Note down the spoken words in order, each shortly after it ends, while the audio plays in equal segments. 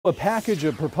A package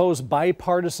of proposed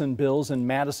bipartisan bills in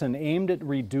Madison aimed at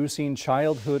reducing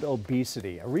childhood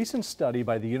obesity. A recent study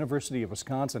by the University of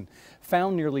Wisconsin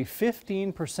found nearly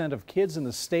 15% of kids in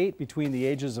the state between the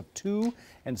ages of 2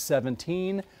 and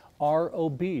 17 are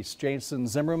obese. Jason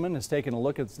Zimmerman has taken a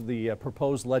look at the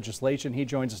proposed legislation. He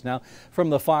joins us now from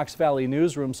the Fox Valley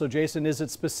newsroom. So Jason, is it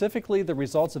specifically the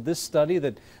results of this study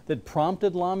that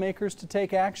prompted lawmakers to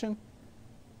take action?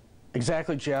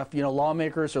 Exactly, Jeff. You know,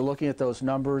 lawmakers are looking at those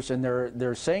numbers and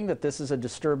they're saying that this is a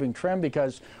disturbing trend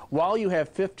because while you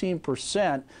have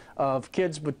 15% of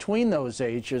kids between those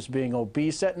ages being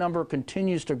obese, that number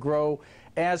continues to grow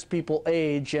as people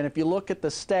age. And if you look at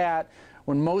the stat,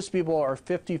 when most people are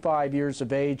 55 years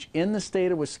of age in the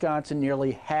state of Wisconsin,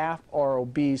 nearly half are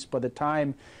obese by the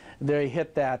time they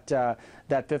hit that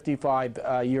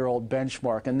 55-year-old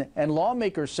benchmark. And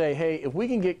lawmakers say, hey, if we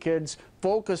can get kids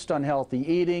focused on healthy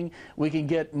eating, we can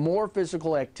get more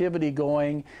physical activity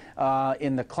going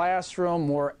in the classroom,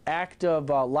 more active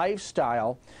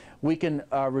lifestyle, we can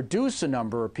reduce the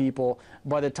number of people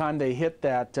by the time they hit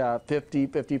that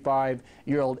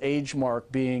 55-year-old age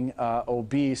mark being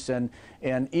obese, and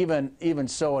even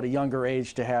so at a younger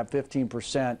age to have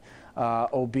 15%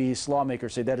 obese.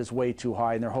 Lawmakers say that is way too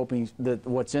high, and they're hoping that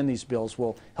what's in these bills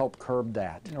will help curb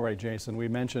that. All right, Jason, we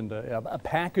mentioned a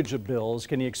package of bills.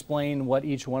 Can you explain what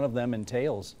each one of them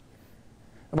entails?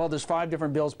 Well, there's 5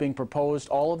 different bills being proposed.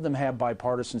 All of them have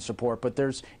bipartisan support, but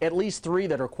there's at least 3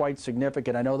 that are quite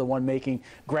significant. I know the one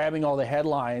grabbing all the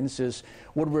headlines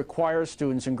would require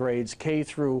students in grades K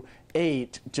through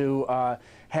 8 to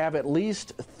have at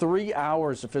least 3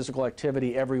 hours of physical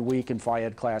activity every week in Phy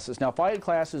Ed classes. Now, Phy Ed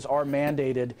classes are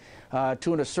mandated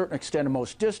to a certain extent in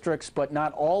most districts, but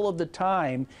not all of the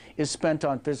time is spent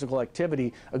on physical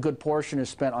activity. A good portion is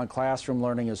spent on classroom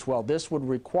learning as well. This would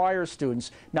require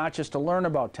students not just to learn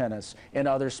about tennis and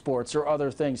other sports or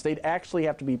other things. They'd actually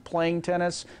have to be playing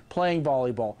tennis, playing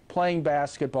volleyball, playing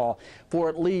basketball for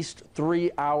at least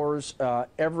 3 hours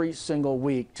every single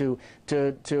week to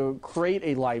create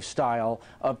a lifestyle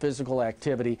of physical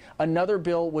activity. Another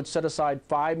bill would set aside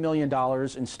 $5 million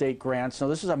in state grants. Now,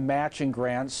 this is a matching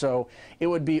grant, so it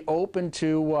would be open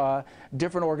to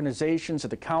different organizations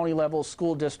at the county level,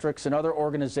 school districts, and other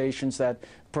organizations that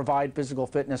provide physical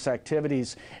fitness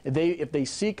activities. If they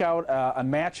seek out a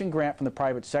matching grant from the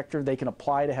private sector, they can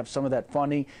apply to have some of that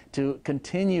funding to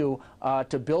continue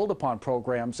to build upon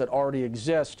programs that already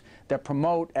exist that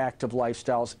promote active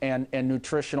lifestyles and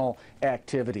nutritional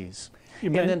activities.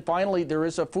 And then finally, there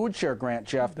is a food share grant,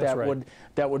 Jeff,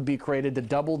 that would be created to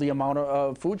double the amount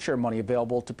of food share money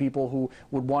available to people who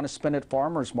would want to spend at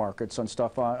farmers markets on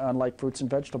stuff on like fruits and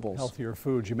vegetables. Healthier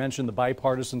foods. You mentioned the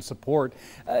bipartisan support.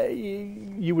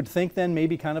 You would think then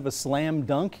maybe kind of a slam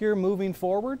dunk here moving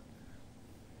forward?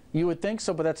 You would think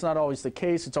so, but that's not always the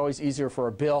case. It's always easier for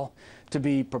a bill to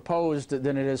be proposed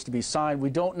than it is to be signed. We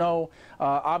don't know.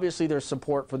 Obviously, there's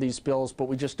support for these bills, but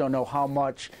we just don't know how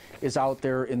much is out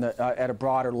there at a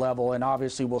broader level. And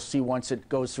obviously, we'll see once it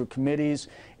goes through committees,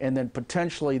 and then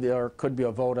potentially there could be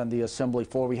a vote on the Assembly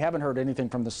floor. We haven't heard anything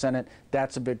from the Senate.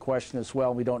 That's a big question as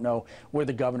well. We don't know where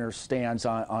the governor stands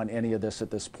on any of this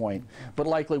at this point. But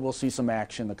likely, we'll see some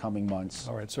action in the coming months.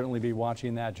 All right, certainly be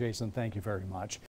watching that, Jason. Thank you very much.